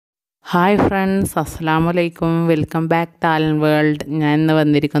Hi friends, അസ്സലാമു അലൈക്കും. Welcome back താലിൻ world. ഞാൻ ഇന്ന്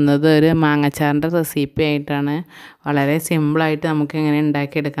വന്നിരിക്കുന്നത് ഒരു മാങ്ങച്ചാറിൻ്റെ റെസിപ്പി ആയിട്ടാണ്. വളരെ സിമ്പിളായിട്ട് നമുക്ക് എങ്ങനെ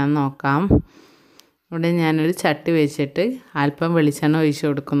ഉണ്ടാക്കിയെടുക്കാമെന്ന് നോക്കാം. ഇവിടെ ഞാനൊരു ചട്ടി വെച്ചിട്ട് അല്പം വെളിച്ചെണ്ണ ഒഴിച്ച്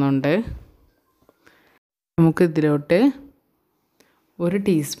കൊടുക്കുന്നുണ്ട്. നമുക്ക് ഇതിലോട്ട് 1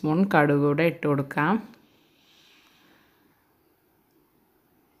 ടീസ്പൂൺ കടുക് കൂടെ ഇട്ട് കൊടുക്കാം.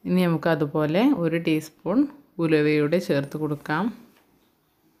 ഇനി നമുക്ക് അതുപോലെ 1 ടീസ്പൂൺ ഉലുവയൂടെ ചേർത്ത് കൊടുക്കാം.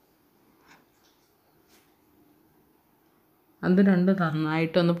 അത് രണ്ടും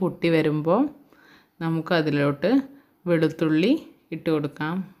നന്നായിട്ടൊന്ന് പൊട്ടി വരുമ്പോൾ നമുക്ക് അതിലോട്ട് വെളുത്തുള്ളി ഇട്ട്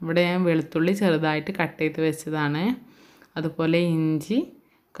കൊടുക്കാം. ഇവിടെ ഞാൻ വെളുത്തുള്ളി ചെറുതായിട്ട് കട്ട് ചെയ്ത് വെച്ചതാണ്. അതുപോലെ ഇഞ്ചി,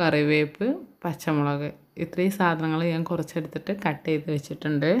 കറിവേപ്പ്, പച്ചമുളക്, ഇത്രയും സാധനങ്ങൾ ഞാൻ കുറച്ചെടുത്തിട്ട് കട്ട് ചെയ്ത്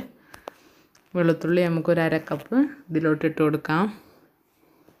വെച്ചിട്ടുണ്ട്. വെളുത്തുള്ളി നമുക്കൊരു 1/2 കപ്പ് ഇതിലോട്ട് ഇട്ട് കൊടുക്കാം.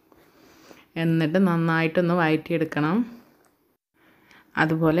 എന്നിട്ട് നന്നായിട്ടൊന്ന് വഴറ്റിയെടുക്കണം.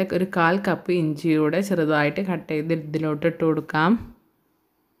 അതുപോലെ ഒരു 1/4 കപ്പ് ഇഞ്ചിയൂടെ ചെറുതായിട്ട് കട്ട് ചെയ്ത് ഇതിലോട്ട് ഇട്ട് കൊടുക്കാം.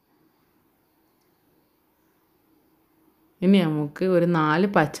 ഇനി നമുക്ക് ഒരു 4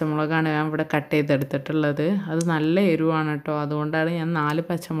 പച്ചമുളകാണ് ഞാൻ ഇവിടെ കട്ട് ചെയ്തെടുത്തിട്ടുള്ളത്. അത് നല്ല എരിവാണ് കേട്ടോ, അതുകൊണ്ടാണ് ഞാൻ 4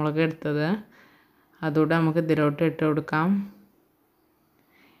 പച്ചമുളക് എടുത്തത്. അതുകൂടെ നമുക്ക് ഇതിലോട്ട് ഇട്ട് കൊടുക്കാം.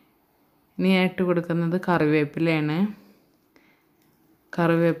 ഇനി ഞാൻ ഇട്ട് കൊടുക്കുന്നത് കറിവേപ്പിലയാണ്.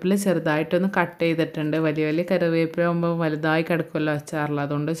 കറിവേപ്പില ചെറുതായിട്ടൊന്ന് കട്ട് ചെയ്തിട്ടുണ്ട്. വലിയ വലിയ കറിവേപ്പില ആകുമ്പോൾ വലുതായി കിടക്കുമല്ലോ അച്ചാറിൽ,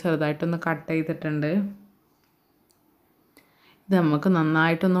 അതുകൊണ്ട് ചെറുതായിട്ടൊന്ന് കട്ട് ചെയ്തിട്ടുണ്ട്. ഇത് നമുക്ക്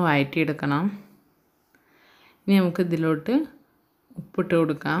നന്നായിട്ടൊന്ന് വഴറ്റിയെടുക്കണം. ഇനി നമുക്ക് ഇതിലോട്ട് ഉപ്പിട്ട്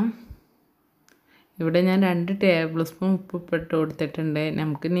കൊടുക്കാം. ഇവിടെ ഞാൻ 2 ടേബിൾ സ്പൂൺ ഉപ്പ് ഇട്ട് കൊടുത്തിട്ടുണ്ട്.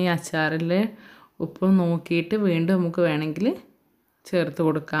 നമുക്കിനി അച്ചാറിൽ ഉപ്പ് നോക്കിയിട്ട് വീണ്ടും നമുക്ക് വേണമെങ്കിൽ ചേർത്ത്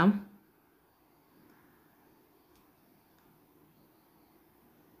കൊടുക്കാം.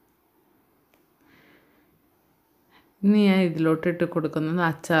 ഇനി ഞാൻ ഇതിലോട്ട് ഇട്ട് കൊടുക്കുന്നത്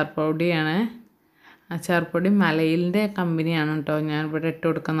അച്ചാർ പൊടിയാണ്. അച്ചാർ പൊടി മലയിലിൻ്റെ കമ്പനിയാണ് കേട്ടോ ഞാൻ ഇവിടെ ഇട്ട്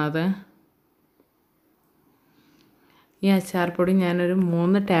കൊടുക്കുന്നത്. ഈ അച്ചാർ പൊടി ഞാനൊരു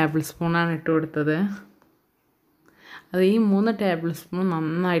 3 ടേബിൾ സ്പൂണാണ് ഇട്ട് കൊടുത്തത്. അത് ഈ 3 ടേബിൾ സ്പൂൺ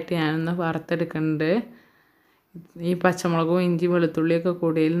നന്നായിട്ട് ഞാനൊന്ന് വറുത്തെടുക്കുന്നുണ്ട്. ഈ പച്ചമുളകും ഇഞ്ചി വെളുത്തുള്ളിയൊക്കെ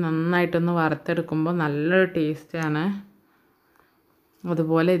കൂടിയിൽ നന്നായിട്ടൊന്ന് വറുത്തെടുക്കുമ്പോൾ നല്ലൊരു ടേസ്റ്റാണ്.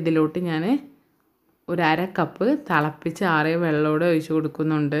 അതുപോലെ ഇതിലോട്ട് ഞാൻ ഒരു 1/2 കപ്പ് തിളപ്പിച്ച് ആറിയ വെള്ളമൂടെ ഒഴിച്ച്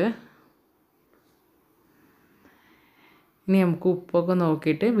കൊടുക്കുന്നുണ്ട്. ഇനി നമുക്ക് ഉപ്പൊക്കെ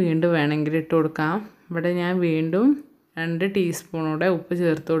നോക്കിയിട്ട് വീണ്ടും വേണമെങ്കിൽ ഇട്ട് കൊടുക്കാം. ഇവിടെ ഞാൻ വീണ്ടും 2 ടീസ്പൂണൂടെ ഉപ്പ്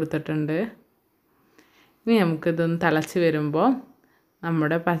ചേർത്ത് കൊടുത്തിട്ടുണ്ട്. ഇനി നമുക്കിതൊന്ന് തിളച്ച് വരുമ്പോൾ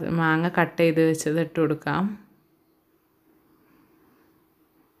നമ്മുടെ മാങ്ങ കട്ട് ചെയ്ത് വെച്ചത് ഇട്ട് കൊടുക്കാം.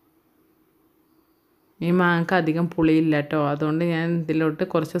 ഈ മാങ്ങക്ക് അധികം പുളിയില്ല കേട്ടോ, അതുകൊണ്ട് ഞാൻ ഇതിലോട്ട്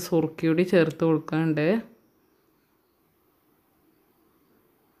കുറച്ച് സുറുക്കി കൂടി ചേർത്ത് കൊടുക്കുന്നുണ്ട്.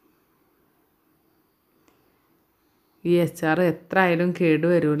 ഈ അച്ചാർ എത്ര ആയാലും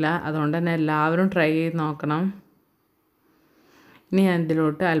കേടുവരില്ല, അതുകൊണ്ട് തന്നെ എല്ലാവരും ട്രൈ ചെയ്ത് നോക്കണം. ഇനി ഞാൻ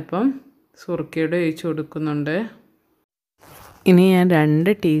ഇതിലോട്ട് അല്പം സുറുക്കിയോടെ ഒഴിച്ച് കൊടുക്കുന്നുണ്ട്. ഇനി ഞാൻ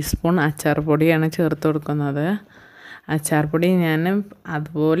 2 ടീസ്പൂൺ അച്ചാർ പൊടിയാണ് ചേർത്ത് കൊടുക്കുന്നത്. അച്ചാർ പൊടി ഞാൻ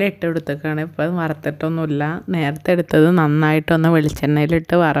അതുപോലെ ഇട്ട് കൊടുത്തേക്കാണ്, ഇപ്പം വറുത്തിട്ടൊന്നുമില്ല. നേരത്തെ എടുത്തത് നന്നായിട്ടൊന്ന്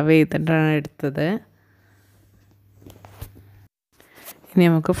വെളിച്ചെണ്ണയിലിട്ട് വറവ് ചെയ്തിട്ടാണ് എടുത്തത്. ഇനി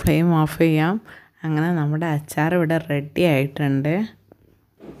നമുക്ക് ഫ്ലെയിം ഓഫ് ചെയ്യാം. അങ്ങനെ നമ്മുടെ അച്ചാർ ഇവിടെ റെഡി ആയിട്ടുണ്ട്.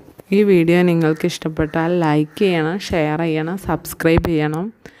 ഈ വീഡിയോ നിങ്ങൾക്ക് ഇഷ്ടപ്പെട്ടാൽ ലൈക്ക് ചെയ്യണം, ഷെയർ ചെയ്യണം, സബ്സ്ക്രൈബ് ചെയ്യണം.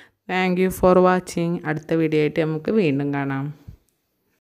 Thank you for watching. അടുത്ത വീഡിയോ ആയിട്ട് നമുക്ക് വീണ്ടും കാണാം.